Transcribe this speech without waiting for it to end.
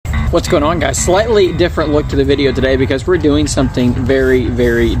What's going on, guys? Slightly different look to the video today because we're doing something very,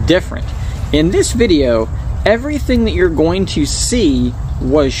 very different. In this video, everything that you're going to see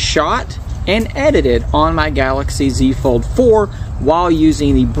was shot and edited on my Galaxy Z Fold 4 while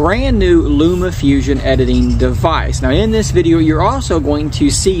using the brand new LumaFusion editing device. Now in this video, you're also going to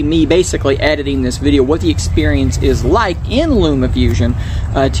see me basically editing this video, what the experience is like in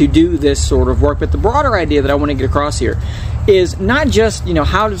LumaFusion to do this sort of work. But the broader idea that I want to get across here is not just,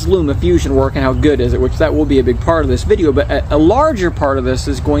 how does LumaFusion work and how good is it, which that will be a big part of this video, but a larger part of this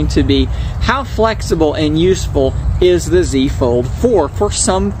is going to be how flexible and useful is the Z Fold 4 for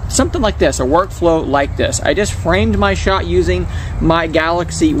something like this, a workflow like this. I just framed my shot using my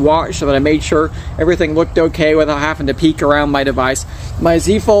Galaxy watch so that I made sure everything looked okay without having to peek around my device. My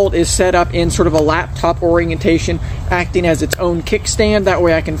Z Fold is set up in sort of a laptop orientation, acting as its own kickstand. That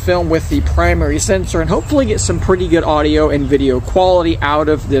way I can film with the primary sensor and hopefully get some pretty good audio and video quality out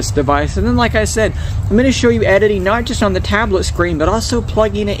of this device. And then, like I said, I'm going to show you editing not just on the tablet screen, but also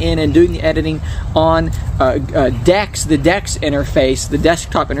plugging it in and doing the editing on Dex, the Dex interface, the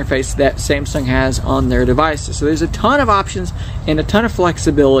desktop interface that Samsung has on their devices. So there's a ton of options and a ton of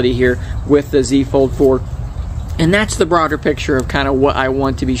flexibility here with the Z Fold 4. And that's the broader picture of kind of what I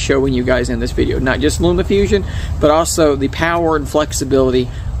want to be showing you guys in this video. Not just LumaFusion, but also the power and flexibility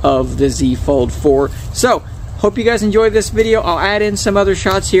of the Z Fold 4. So, hope you guys enjoyed this video. I'll add in some other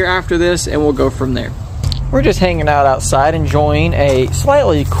shots here after this, and we'll go from there. We're just hanging out outside, enjoying a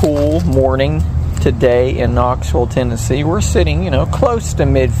slightly cool morning today in Knoxville, Tennessee. We're sitting, close to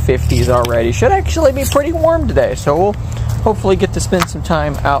mid-50s already. Should actually be pretty warm today, so we'll hopefully get to spend some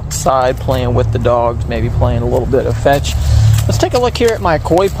time outside playing with the dogs, maybe playing a little bit of fetch. Let's take a look here at my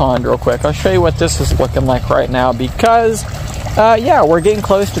koi pond real quick. I'll show you what this is looking like right now because, yeah, we're getting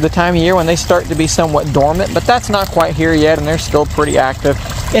close to the time of year when they start to be somewhat dormant, but that's not quite here yet, and they're still pretty active.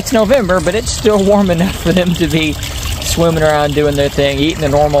 It's November, but it's still warm enough for them to be swimming around doing their thing, eating a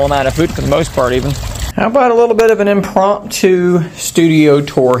normal amount of food for the most part even. How about a little bit of an impromptu studio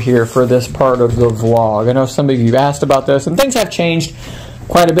tour here for this part of the vlog? I know some of you asked about this, and things have changed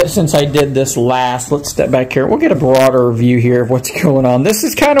quite a bit since I did this last. Let's step back here. We'll get a broader view here of what's going on. This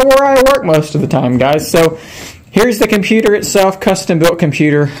is kind of where I work most of the time, guys. So here's the computer itself, custom-built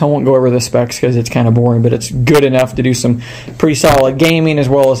computer. I won't go over the specs because it's kind of boring, but it's good enough to do some pretty solid gaming as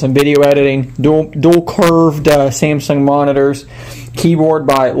well as some video editing. Dual curved Samsung monitors, keyboard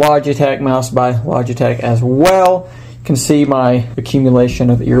by Logitech, mouse by Logitech as well. You can see my accumulation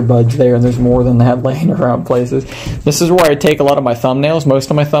of earbuds there, and there's more than that laying around places. This is where I take a lot of my thumbnails.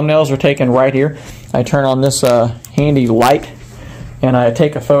 Most of my thumbnails are taken right here. I turn on this handy light, and I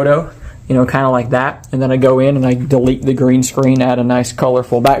take a photo, kind of like that, and then I go in and I delete the green screen, add a nice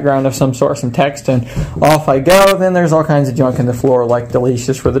colorful background of some sort, some text, and off I go. Then there's all kinds of junk in the floor, like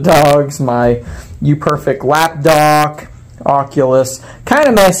Delicious for the dogs, my UPerfect lap dock, Oculus. Kind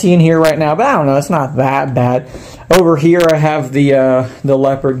of messy in here right now, but I don't know, it's not that bad. Over here I have the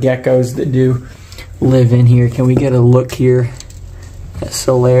leopard geckos that do live in here. Can we get a look here at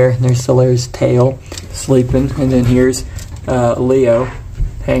Solaire? There's Solaire's tail sleeping, and then here's Leo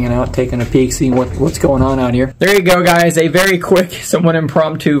hanging out, taking a peek, seeing what's going on out here. There you go, guys. A very quick, somewhat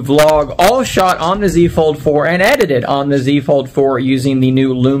impromptu vlog, all shot on the Z Fold 4 and edited on the Z Fold 4 using the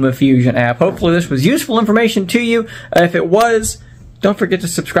new LumaFusion app. Hopefully this was useful information to you. If it was, don't forget to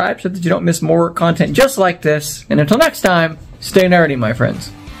subscribe so that you don't miss more content just like this. And until next time, stay nerdy, my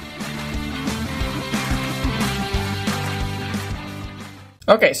friends.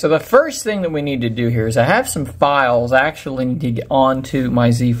 Okay, so the first thing that we need to do here is I have some files I actually need to get onto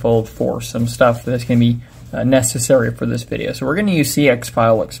my Z Fold 4, some stuff that's going to be necessary for this video. So we're going to use CX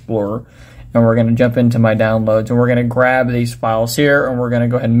File Explorer, and we're going to jump into my downloads, and we're going to grab these files here, and we're going to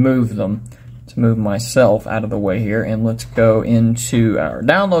go ahead and move them. Let's move myself out of the way here, and let's go into our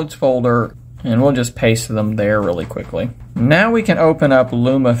downloads folder, and we'll just paste them there really quickly. Now we can open up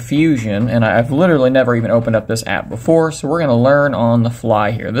LumaFusion, and I've literally never even opened up this app before, so we're going to learn on the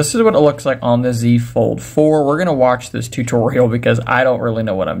fly here. This is what it looks like on the Z Fold 4. We're going to watch this tutorial because I don't really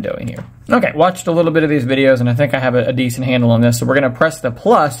know what I'm doing here. Okay, watched a little bit of these videos, and I think I have a decent handle on this, so we're going to press the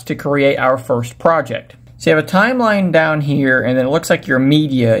plus to create our first project. So you have a timeline down here, and then it looks like your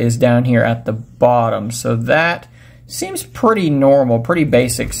media is down here at the bottom, so that seems pretty normal, pretty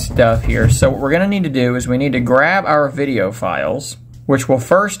basic stuff here. So what we're going to need to do is we need to grab our video files, which will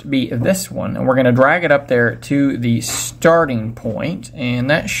first be this one, and we're going to drag it up there to the starting point, and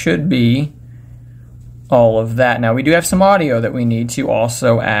that should be all of that. Now we do have some audio that we need to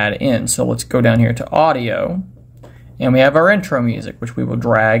also add in, so let's go down here to audio, and we have our intro music, which we will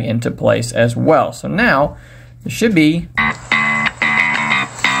drag into place as well. So now there should be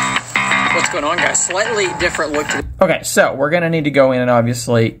going on, guys? Slightly different look to the... Okay, so we're going to need to go in and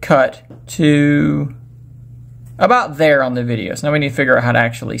obviously cut to about there on the video. So now we need to figure out how to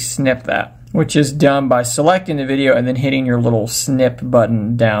actually snip that, which is done by selecting the video and then hitting your little snip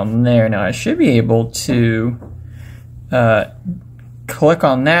button down there. Now I should be able to click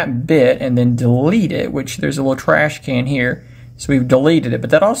on that bit and then delete it, which there's a little trash can here. So we've deleted it, but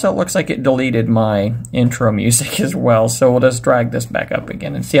that also looks like it deleted my intro music as well. So we'll just drag this back up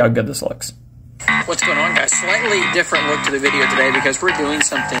again and see how good this looks. What's going on, guys? Slightly different look to the video today because we're doing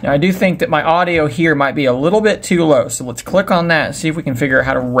something. Now, I do think that my audio here might be a little bit too low, so let's click on that and see if we can figure out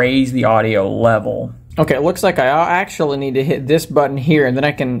how to raise the audio level. Okay, it looks like I actually need to hit this button here, and then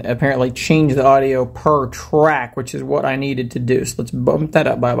I can apparently change the audio per track, which is what I needed to do. So let's bump that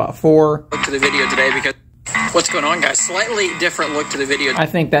up by about 4. Look to the video today because... What's going on, guys? Slightly different look to the video. I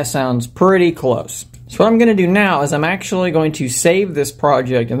think that sounds pretty close. So what I'm going to do now is I'm actually going to save this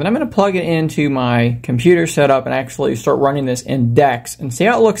project, and then I'm going to plug it into my computer setup and actually start running this in Dex and see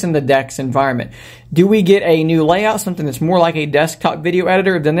how it looks in the Dex environment. Do we get a new layout, something that's more like a desktop video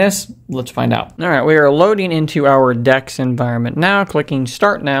editor than this? Let's find out. All right, we are loading into our Dex environment now, clicking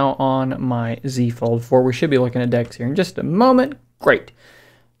Start Now on my Z Fold 4. We should be looking at Dex here in just a moment. Great.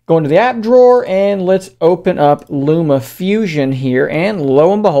 Go into the app drawer and let's open up LumaFusion here, and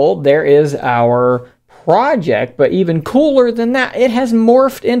lo and behold, there is our project. But even cooler than that, it has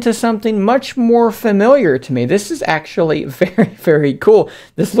morphed into something much more familiar to me. This is actually very, very cool.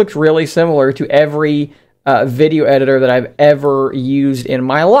 This looks really similar to every video editor that I've ever used in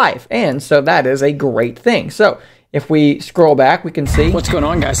my life, and so that is a great thing. So if we scroll back, we can see what's going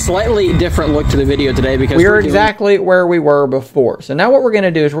on, guys. Slightly different look to the video today because we are exactly where we were before. So now what we're going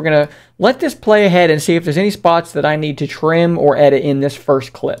to do is we're going to let this play ahead and see if there's any spots that I need to trim or edit in this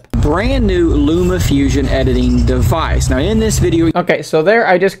first clip. Brand new LumaFusion editing device. Now in this video... Okay, so there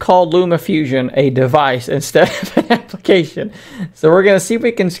I just called LumaFusion a device instead of an application. So we're going to see if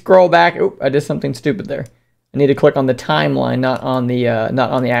we can scroll back. Oop, I did something stupid there. I need to click on the timeline, not on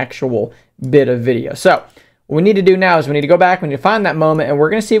the actual bit of video. So what we need to do now is we need to go back, we need to find that moment, and we're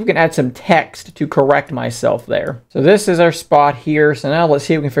going to see if we can add some text to correct myself there. So this is our spot here, so now let's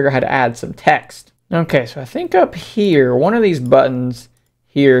see if we can figure out how to add some text. Okay, so I think up here, one of these buttons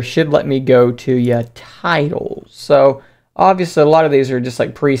here should let me go to titles. So obviously a lot of these are just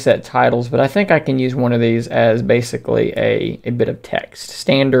like preset titles, but I think I can use one of these as basically a bit of text,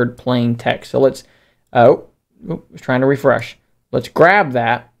 standard plain text. So let's, was trying to refresh. Let's grab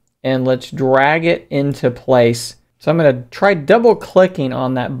that and let's drag it into place. So I'm going to try double clicking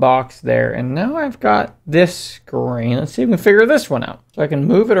on that box there, and now I've got this screen. Let's see if we can figure this one out. So I can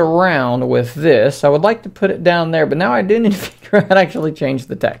move it around with this. I would like to put it down there, but now I do need to figure out how to actually change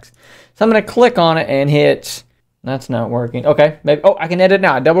the text. So I'm going to click on it and hit, that's not working. Okay, maybe, oh, I can edit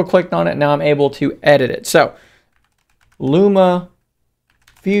now. I double clicked on it, now I'm able to edit it. So LumaFusion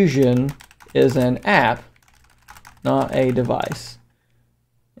is an app, not a device.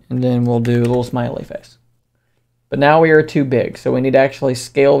 And then we'll do a little smiley face. But now we are too big, so we need to actually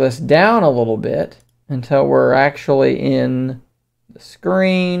scale this down a little bit until we're actually in the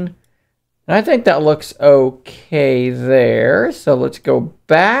screen. And I think that looks okay there. So let's go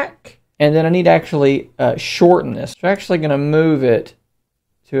back. And then I need to actually shorten this. So I'm actually going to move it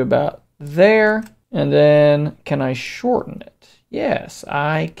to about there. And then can I shorten it? Yes,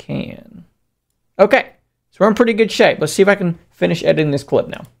 I can. Okay, so we're in pretty good shape. Let's see if I can finish editing this clip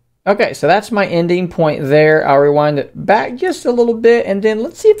now. Okay, so that's my ending point there. I'll rewind it back just a little bit, and then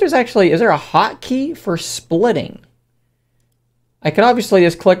let's see if there's actually, is there a hotkey for splitting? I could obviously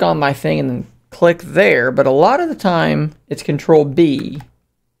just click on my thing and then click there, but a lot of the time it's Control B.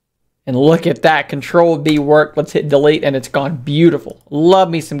 And look at that, Control B worked. Let's hit delete and it's gone. Beautiful.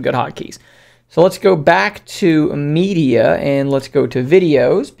 Love me some good hotkeys. So let's go back to media and let's go to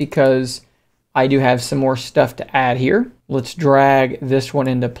videos because I do have some more stuff to add here. Let's drag this one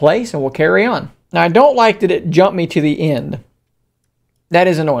into place and we'll carry on. Now I don't like that it jumped me to the end. That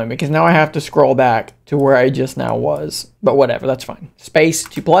is annoying because now I have to scroll back to where I just now was. But whatever, that's fine. Space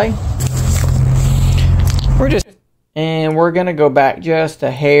to play. And we're gonna go back just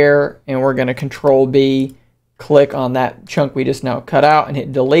a hair and we're gonna Control B, click on that chunk we just now cut out and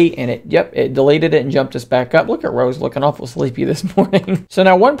hit delete, and it deleted it and jumped us back up. Look at Rose looking awful sleepy this morning. So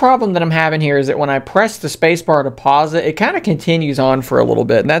now one problem that I'm having here is that when I press the space bar to pause it, it kind of continues on for a little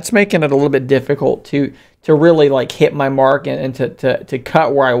bit, and that's making it a little bit difficult to really like hit my mark and to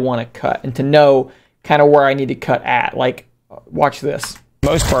cut where I want to cut and to know kind of where I need to cut at. Like, watch this.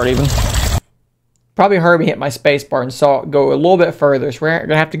 Most part even. Probably heard me hit my space bar and saw it go a little bit further, so we're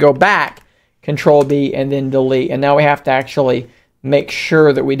gonna have to go back, Control B, and then delete. And now we have to actually make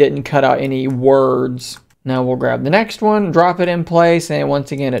sure that we didn't cut out any words. Now we'll grab the next one, drop it in place, and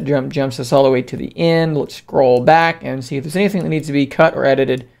once again it jumps us all the way to the end. Let's scroll back and see if there's anything that needs to be cut or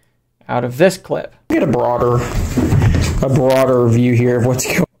edited out of this clip. Get a broader view here of what's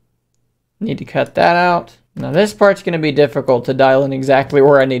going on. Need to cut that out. Now this part's going to be difficult to dial in exactly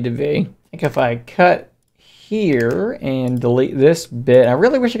where I need to be. I think if I cut here and delete this bit, I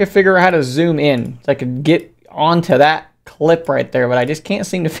really wish I could figure out how to zoom in so I could get onto that clip right there, but I just can't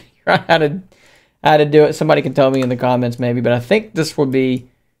seem to figure out how to do it. Somebody can tell me in the comments maybe, but I think this will be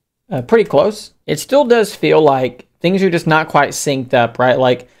pretty close. It still does feel like things are just not quite synced up, right?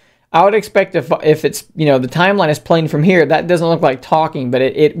 Like I would expect if it's, you know, the timeline is playing from here, that doesn't look like talking, but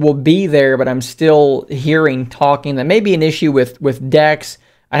it will be there, but I'm still hearing talking. That may be an issue with Dex.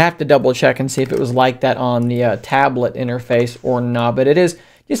 I'd have to double check and see if it was like that on the tablet interface or not, but it is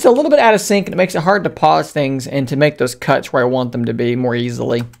just a little bit out of sync, and it makes it hard to pause things and to make those cuts where I want them to be more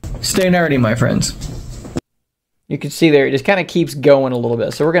easily. Stay nerdy, my friends. You can see there, it just kind of keeps going a little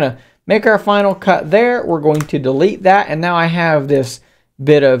bit. So we're going to make our final cut there. We're going to delete that, and now I have this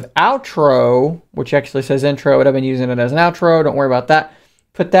bit of outro, which actually says intro, but I've been using it as an outro. Don't worry about that.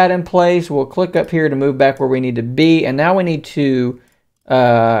 Put that in place. We'll click up here to move back where we need to be, and now we need to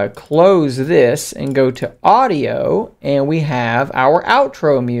close this and go to audio, and we have our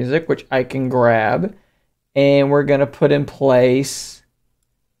outro music, which I can grab, and we're going to put in place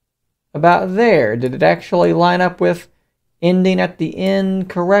about there. Did it actually line up with ending at the end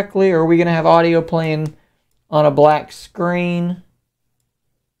correctly, or are we going to have audio playing on a black screen?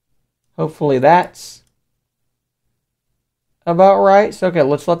 Hopefully that's about right. So, okay,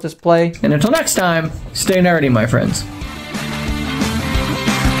 let's let this play. And until next time, stay nerdy, my friends.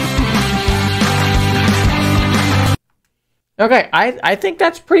 Okay, I think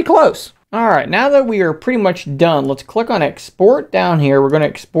that's pretty close. All right, now that we are pretty much done, let's click on export down here. We're going to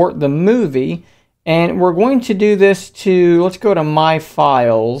export the movie, and we're going to do this to, let's go to My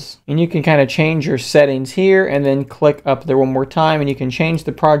Files, and you can kind of change your settings here, and then click up there one more time, and you can change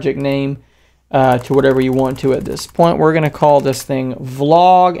the project name to whatever you want to at this point. We're going to call this thing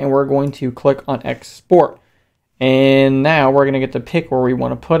Vlog, and we're going to click on Export. And now we're going to get to pick where we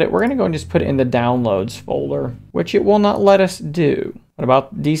want to put it. We're going to go and just put it in the Downloads folder, which it will not let us do. What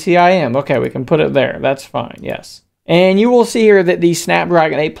about DCIM? Okay, we can put it there. That's fine, yes. And you will see here that the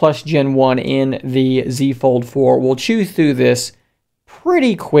Snapdragon 8 Plus Gen 1 in the Z Fold 4 will chew through this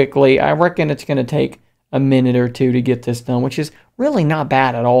pretty quickly. I reckon it's going to take a minute or two to get this done, which is really not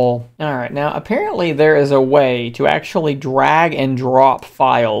bad at all. All right, now apparently there is a way to actually drag and drop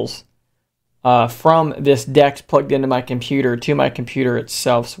files from this Dex plugged into my computer to my computer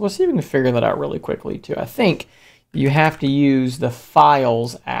itself. So we'll see if we can figure that out really quickly too. I think you have to use the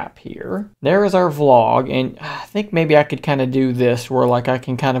Files app here. There is our vlog, and I think maybe I could kind of do this where like I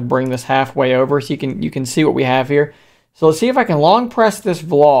can kind of bring this halfway over so you can see what we have here. So let's see if I can long press this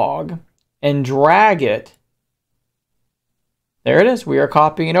vlog and drag it. There it is. We are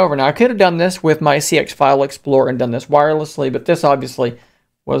copying it over. Now I could have done this with my CX File Explorer and done this wirelessly, but this obviously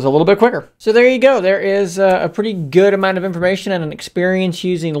was a little bit quicker. So there you go. There is a pretty good amount of information and an experience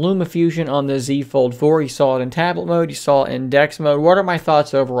using LumaFusion on the Z Fold 4. You saw it in tablet mode. You saw it in Dex mode. What are my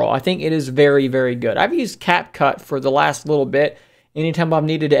thoughts overall? I think it is very, very good. I've used CapCut for the last little bit. Anytime I've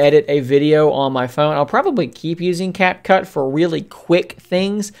needed to edit a video on my phone, I'll probably keep using CapCut for really quick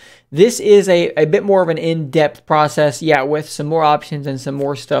things. This is a bit more of an in-depth process, yeah, with some more options and some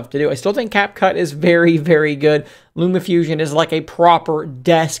more stuff to do. I still think CapCut is very, very good. LumaFusion is like a proper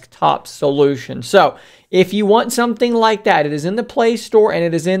desktop solution. So if you want something like that, it is in the Play Store and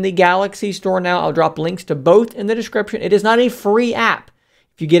it is in the Galaxy Store now. I'll drop links to both in the description. It is not a free app.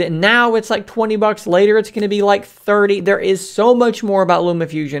 If you get it now, it's like 20 bucks. Later, it's going to be like 30. There is so much more about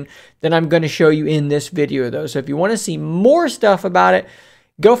LumaFusion than I'm going to show you in this video, though. So if you want to see more stuff about it,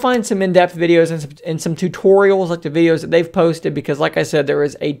 go find some in-depth videos and some tutorials like the videos that they've posted, because like I said, there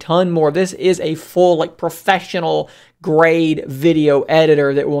is a ton more. This is a full, like, professional grade video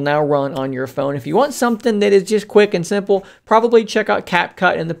editor that will now run on your phone. If you want something that is just quick and simple, probably check out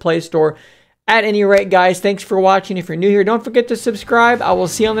CapCut in the Play Store. At any rate, guys, thanks for watching. If you're new here, don't forget to subscribe. I will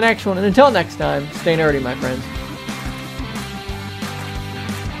see you on the next one. And until next time, stay nerdy, my friends.